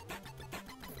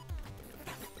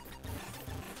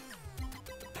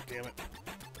 Damn it.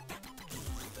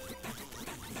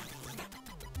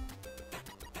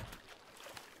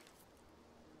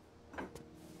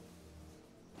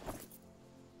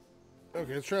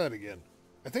 Okay, let's try that again.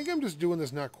 I think I'm just doing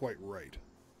this not quite right.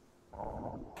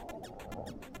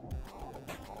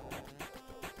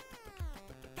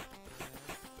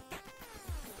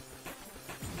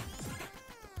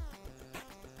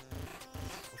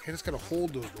 Okay, I just gotta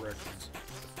hold those directions.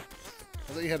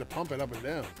 I thought you had to pump it up and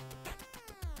down.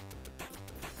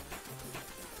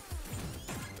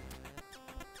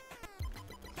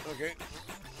 Okay.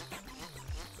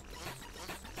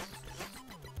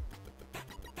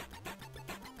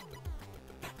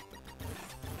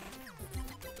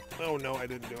 Oh no, I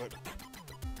didn't do it.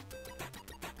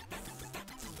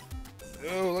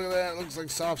 Oh, look at that. Looks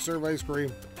like soft serve ice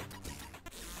cream.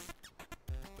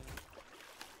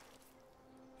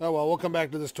 Oh well, we'll come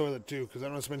back to this toilet too, because I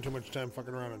don't want to spend too much time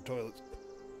fucking around on toilets.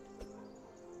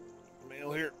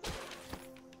 Mail here.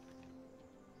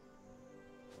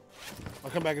 I'll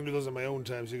come back and do those on my own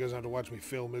time so you guys don't have to watch me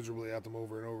fail miserably at them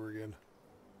over and over again.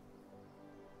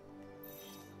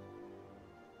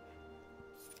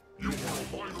 You are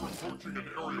a minor approaching an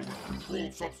area with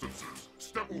controlled substances.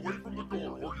 Step away from the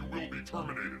door or you will be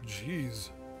terminated. Jeez.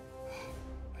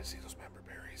 I see those member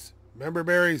berries. Member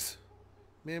berries.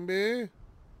 Member.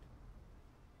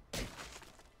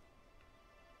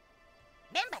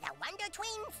 Remember the Wonder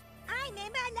Twins? I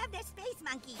remember. I love their space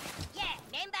monkey. Yeah,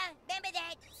 remember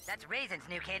that? That's Raisins,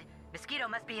 new kid. Mosquito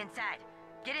must be inside.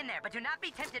 Get in there, but do not be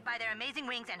tempted by their amazing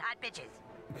wings and hot bitches.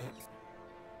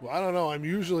 Well, I don't know. I'm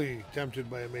usually tempted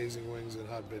by amazing wings and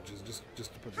hot bitches. Just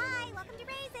to put that Hi, on. welcome to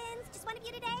Raisins. Just one of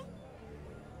you today?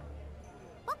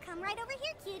 Well, come right over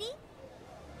here, cutie.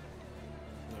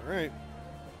 All right.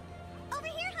 Over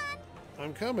here, hon.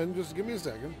 I'm coming. Just give me a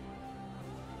second.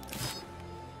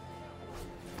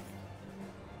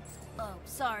 Oh,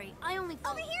 sorry. I only...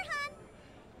 Over here, hon.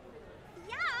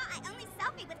 Yeah, I only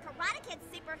selfie with Karate Kid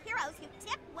superheroes who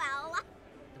tip well.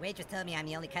 The waitress told me I'm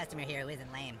the only customer here who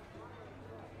isn't lame.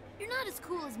 You're not as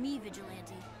cool as me,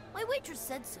 Vigilante. My waitress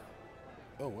said so.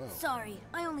 Oh, wow. Sorry,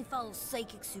 I only follow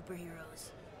psychic superheroes.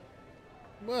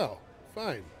 Well,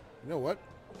 fine. You know what?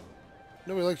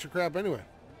 Nobody likes your crap anyway.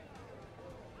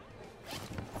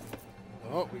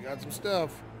 Oh, we got some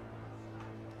stuff.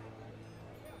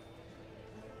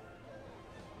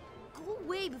 Go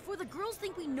away before the girls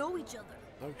think we know each other.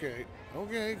 Okay.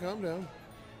 Okay, calm down.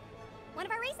 One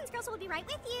of our Raisins girls will be right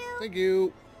with you. Thank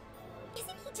you. Isn't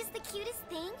he just the cutest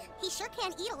thing? He sure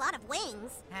can eat a lot of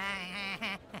wings.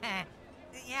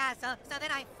 Yeah, so then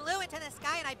I flew into the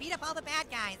sky and I beat up all the bad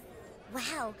guys.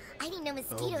 Wow, I didn't know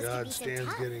mosquitoes Oh God, could be so Stan's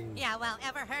tough. getting... Yeah, well,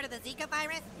 ever heard of the Zika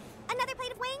virus? Another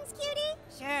plate of wings, cutie?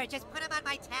 Sure, just put them on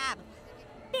my tab.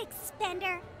 Big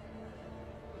spender.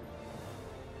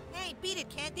 Hey, beat it,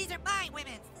 kid. These are my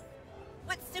women's.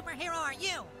 What superhero are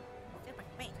you?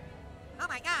 Wait. Oh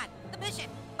my God, the mission.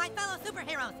 My fellow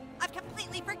superheroes. I've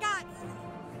completely forgotten.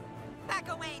 Back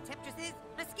away, temptresses.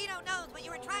 Mosquito knows what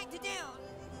you were trying to do.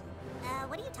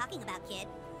 What are you talking about, kid?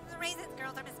 The Raisins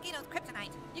girls are Mosquito's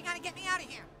kryptonite. You gotta get me out of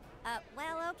here.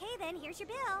 Well, okay then. Here's your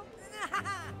bill.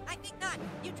 I think not.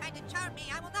 You tried to charm me.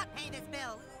 I will not pay this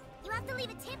bill. You have to leave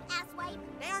a tip, asswipe.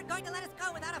 They aren't going to let us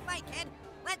go without a fight, kid.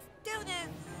 Let's do this.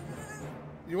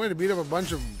 You want to beat up a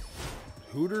bunch of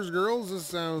Hooters girls? This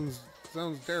sounds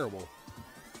terrible.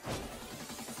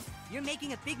 You're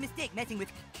making a big mistake messing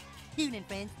with Coon and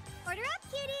friends. Order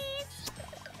up, kitties.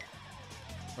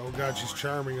 Oh God, she's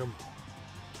charming them.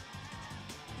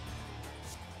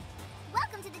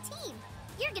 Welcome to the team.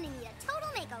 You're gonna need a total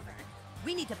makeover.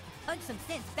 We need to punch some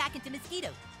sense back into Mosquito.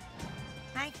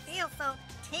 I feel so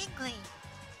tingly.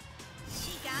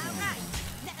 She got right.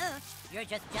 Nuh-uh. You're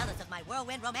just jealous of my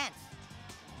whirlwind romance.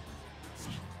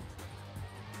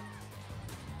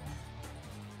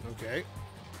 Okay.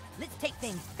 Let's take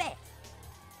things fast.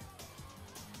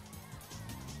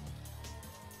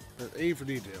 A for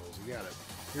details. You got it.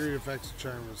 Period effects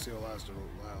charm and seal last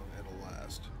it'll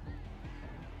last.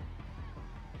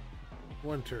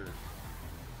 One turn.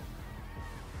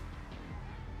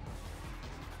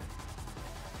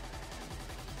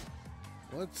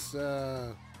 Let's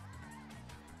try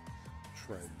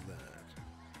that.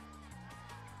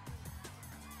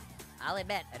 I'll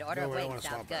admit, an order of I don't wings wanna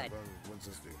sounds swap good. that. What's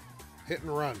this do? Hit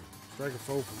and run. Strike a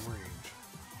foe from range.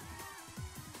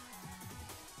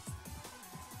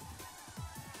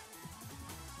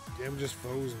 Damages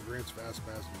foes and grants fast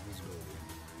pass and invisibility.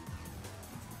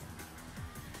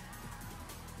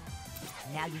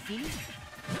 Now you see me?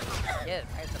 Dude,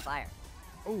 where's the fire?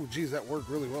 Oh, geez, that worked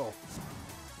really well.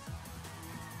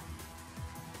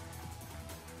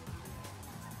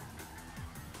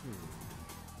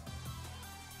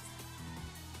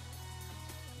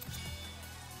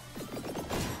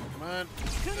 Come on.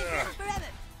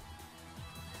 Forever.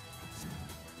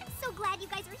 I'm so glad you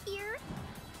guys are here.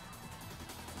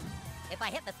 If I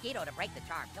hit Mosquito to break the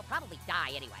charm, he'll probably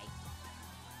die anyway.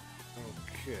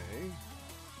 Okay.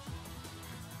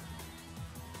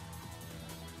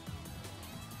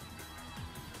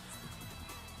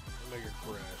 I'll make it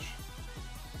crash.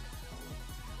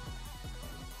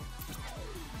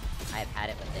 I've had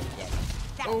it with this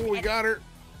shit. Oh, we got her.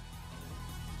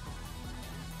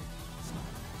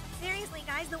 Seriously,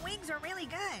 guys, the wings are really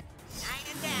good. 9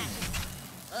 and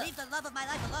dash. Leave the love of my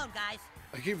life alone, guys.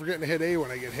 I keep forgetting to hit A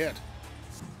when I get hit.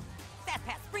 Fast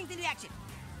pass, springs into action.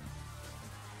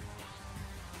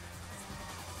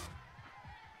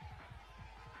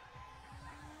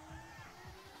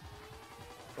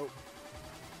 Oh.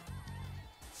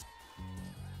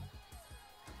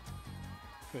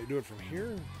 Can I do it from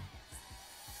here?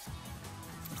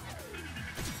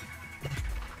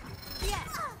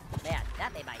 Man,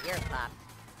 that made my ears pop.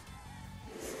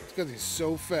 It's because he's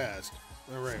so fast.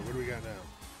 All right, what do we got now?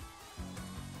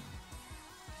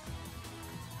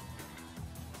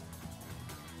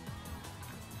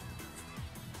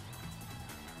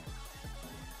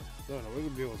 No, we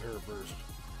can deal with her first.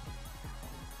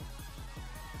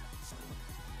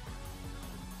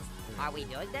 Are we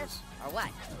doing this, or what?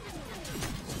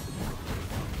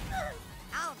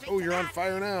 Oh, you're on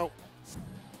fire now.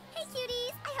 Hey,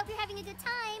 cuties. I hope you're having a good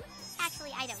time.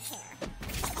 Actually, I don't care.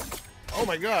 Oh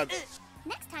my God.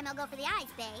 Next time I'll go for the eyes,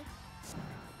 Bae.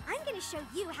 I'm gonna show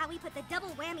you how we put the double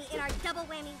whammy in our double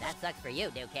whammy. That sucks for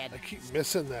you, new kid. I keep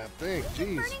missing that thing. The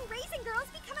Jeez. burning raisin girls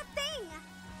become a thing.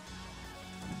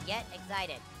 Get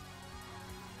excited.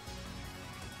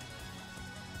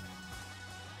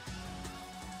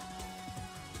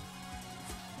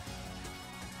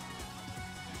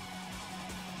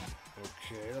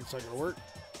 Okay, that's not gonna work.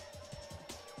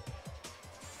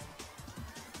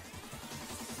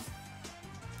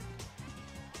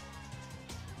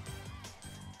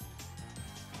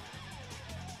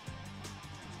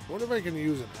 What if I can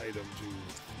use an item to...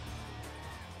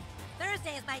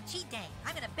 Thursday is my cheat day.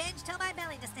 I'm gonna binge till my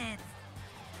belly distends.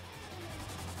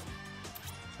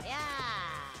 Yeah.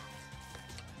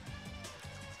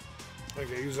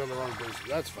 Okay, use it on the wrong person.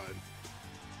 That's fine.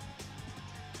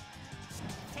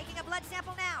 Taking a blood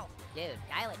sample now. Dude,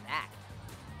 dial it back.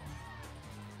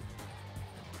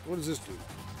 What does this do?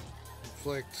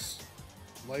 Inflicts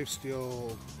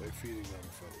lifesteal by feeding on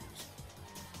foes.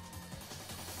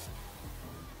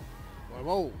 Well, I'm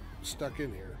all stuck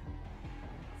in here.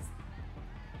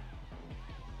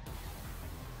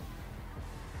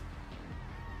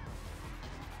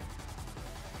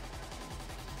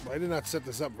 I did not set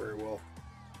this up very well.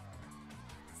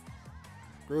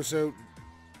 Gross out.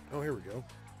 Oh, here we go.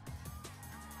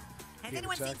 Has Can't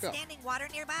anyone seen attack up. standing water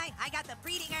nearby? I got the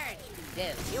breeding urge.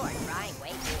 Dude, you are trying way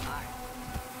too hard.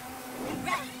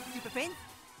 Right, super friend.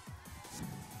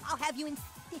 I'll have you in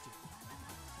stitches.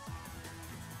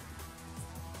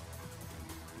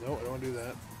 No, I don't want to do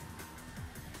that.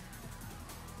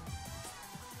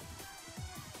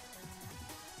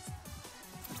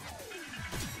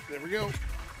 There we go.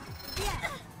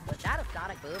 Was that a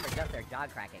sonic boom or just their jaw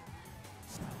cracking?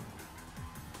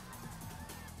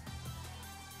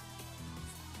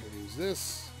 Gonna use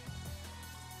this.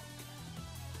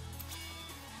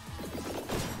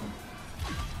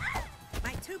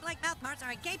 My two blank mouth parts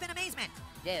are agape in amazement.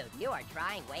 Dude, you are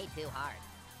trying way too hard.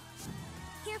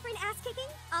 Here for an ass kicking?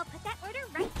 I'll put that order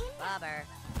right in. Bobber.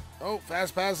 Oh,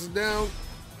 fast pass is down.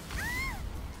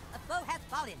 A foe has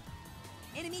fallen.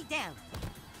 Enemy down.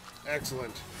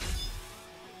 Excellent.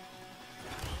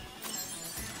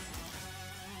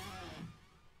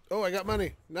 Oh, I got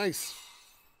money. Nice.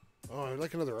 Oh, I'd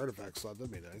like another artifact slot.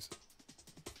 That'd be nice.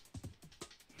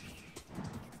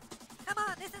 Come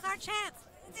on, this is our chance.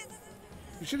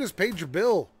 You should have just paid your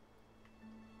bill.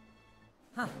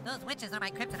 Huh, those witches are my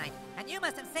kryptonite, and you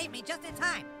must have saved me just in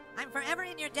time. I'm forever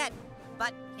in your debt.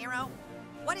 But, hero,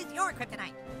 what is your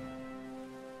kryptonite?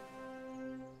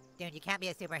 Dude, you can't be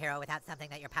a superhero without something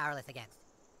that you're powerless against.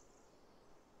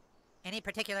 Any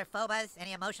particular phobas?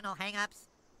 Any emotional hang-ups?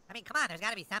 I mean, come on, there's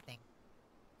gotta be something.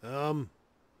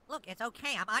 Look, it's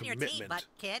okay. I'm on your team, but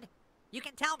kid, you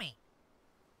can tell me.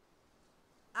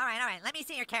 All right. Let me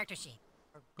see your character sheet.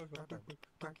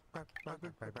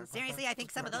 Seriously, I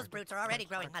think some of those brutes are already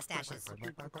growing mustaches.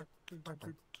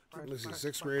 Let's see,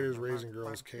 6th graders, raising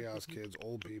girls, chaos kids,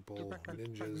 old people,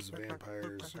 ninjas,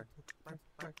 vampires.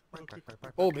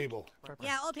 Old people.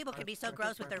 Yeah, old people can be so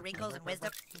gross with their wrinkles and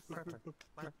wisdom.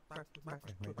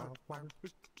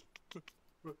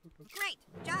 Great!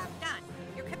 Job done!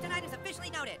 Your kryptonite is officially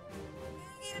noted.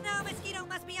 No, Mosquito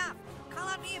must be off. Call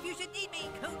on me if you should need me,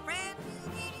 coon friend.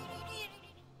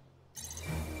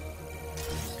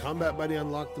 Combat buddy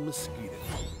unlocked the Mosquito.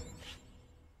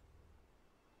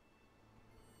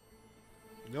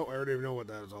 No, I already know what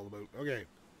that is all about. Okay.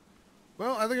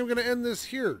 Well, I think I'm going to end this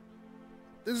here.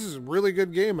 This is a really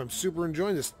good game. I'm super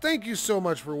enjoying this. Thank you so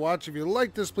much for watching. If you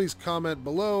like this, please comment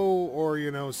below or,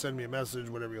 send me a message,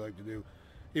 whatever you like to do.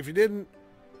 If you didn't,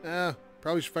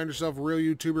 probably should find yourself a real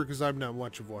YouTuber because I'm not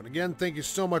much of one. Again, thank you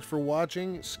so much for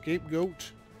watching.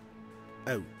 Scapegoat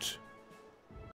out.